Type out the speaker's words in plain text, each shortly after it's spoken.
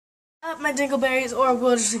up, my dingleberries or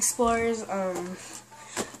wilderness explorers?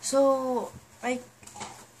 So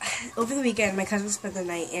over the weekend, my cousin spent the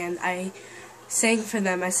night, and I sang for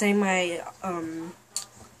them. I sang my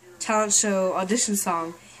talent show audition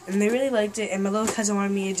song, and they really liked it. And my little cousin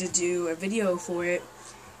wanted me to do a video for it.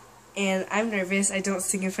 And I'm nervous. I don't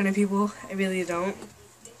sing in front of people. I really don't.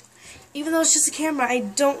 Even though it's just a camera, I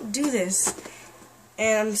don't do this.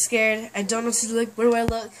 And I'm scared. I don't know what to look. Where do I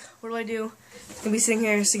look? What do I do? I'm gonna be sitting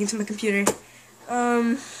here singing to my computer.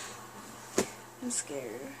 I'm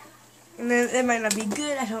scared. And then it might not be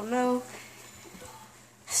good. I don't know.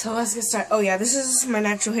 So let's get started. Oh yeah, this is my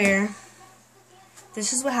natural hair.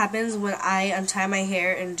 This is what happens when I untie my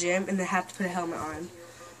hair in gym and then have to put a helmet on.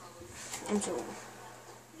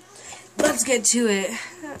 Let's get to it.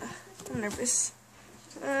 I'm nervous.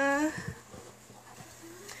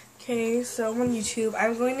 Okay, so I'm on YouTube.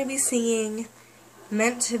 I'm going to be singing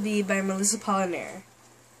Meant to Be by Polinar.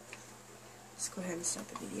 Let's go ahead and start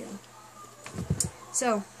the video.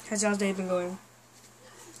 So, how's y'all's day been going?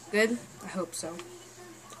 Good? I hope so.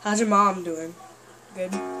 How's your mom doing?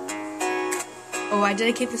 Good? Oh, I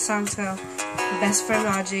dedicate this song to my best friend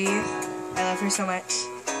Audrey. I love her so much.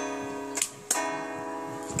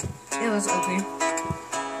 It was ugly.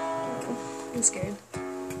 I'm scared.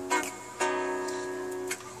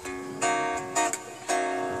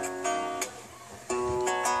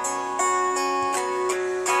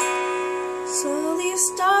 So these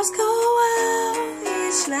stars go out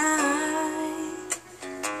each night.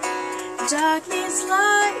 Darkness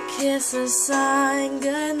like kiss a sign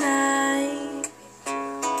goodnight.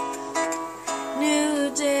 New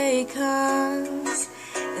day comes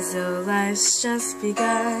as though life's just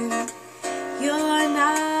begun. You're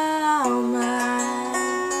now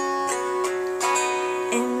mine,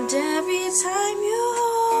 and every time you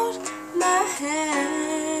hold my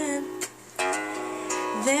hand,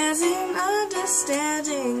 there's an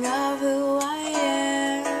understanding of who I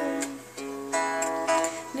am.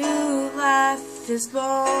 New life is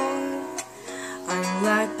born,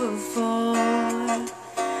 unlike before.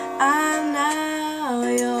 I'm now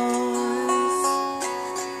yours.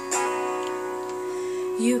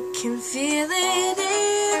 You can feel it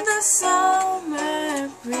in the summer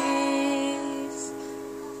breeze.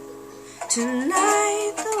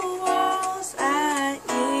 Tonight the world's at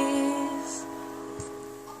ease.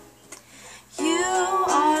 You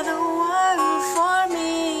are the one for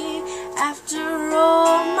me. After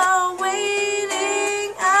all my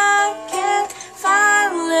waiting, I can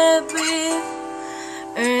finally breathe.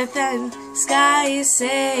 Earth and sky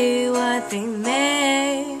say what they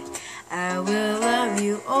may. I will love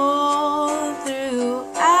you all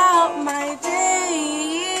throughout my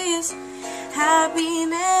days.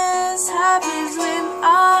 Happiness happens when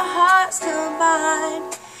our hearts combine.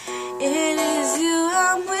 It is you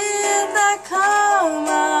I'm with that come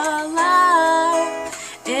alive.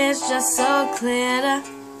 It's just so clear to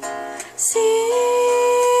see,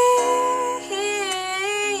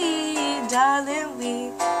 darling,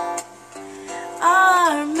 we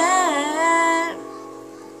are meant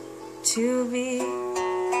to be.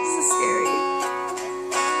 So scary.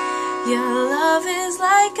 Your love is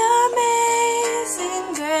like amazing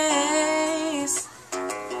grace.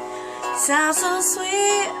 Sounds so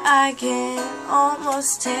sweet I can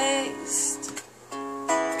almost taste.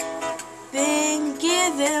 Been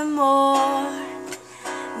given more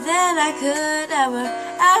than I could ever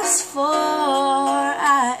ask for.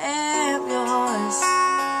 I am yours.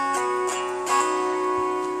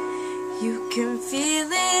 You can feel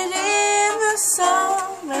it in the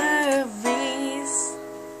summer breeze.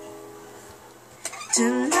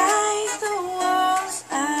 Tonight the world's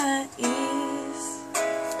at ease.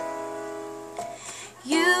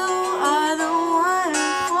 You are the one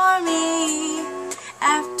for me.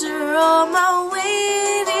 After all my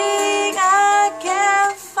waiting, I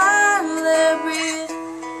can finally breathe.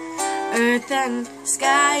 Earth and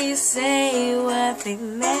sky say what they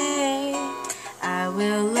may. I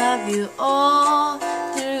will love you all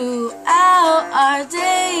throughout our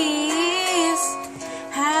days.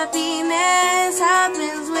 Happiness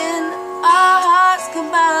happens when our hearts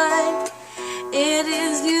combine. It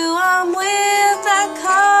is you I'm with that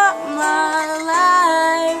come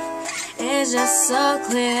alive. It's just so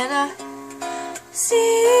clear to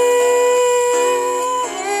see,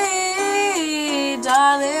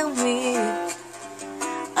 darling, we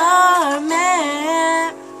are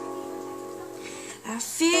meant. I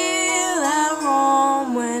feel at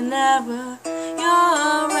home whenever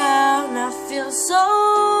you're around. I feel so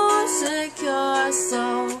secure, so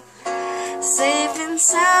safe and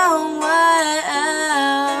sound. What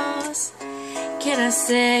else can I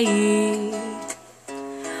say?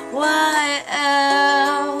 What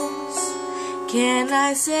else can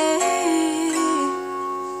I say?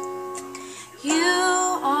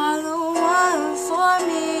 You are the one for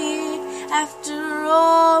me. After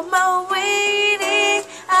all my waiting,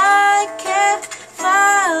 I can't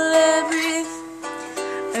finally breathe.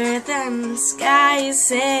 Earth and sky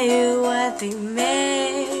say what they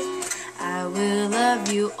may. I will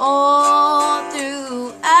love you all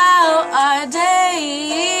throughout our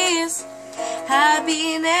days.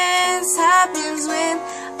 Happiness happens when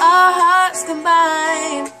our hearts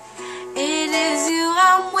combine. It is you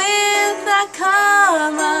I'm with, I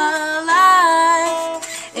come alive.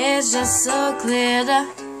 It's just so clear to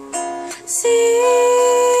see,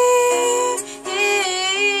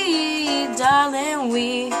 darling,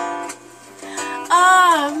 we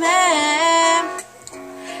are meant.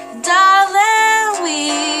 Darling,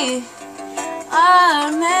 we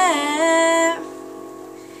are meant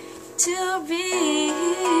to be.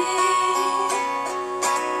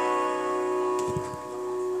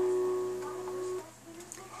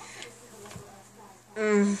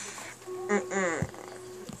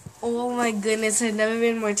 Oh my goodness, I've never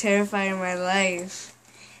been more terrified in my life.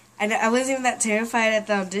 I wasn't even that terrified at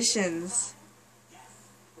the auditions.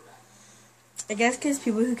 I guess because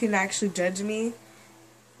people who can actually judge me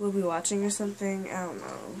will be watching or something. I don't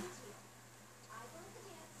know.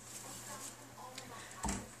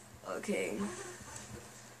 Okay.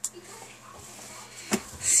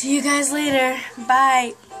 See you guys later.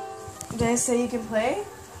 Bye. Did I say you can play?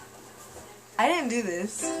 I didn't do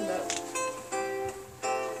this. No.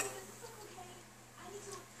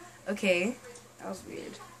 Okay. That was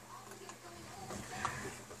weird.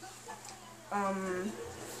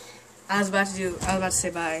 I was about to say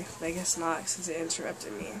bye, but I guess not since it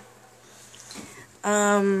interrupted me.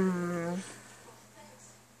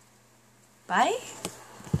 Bye.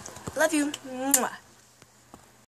 Love you. Mwah.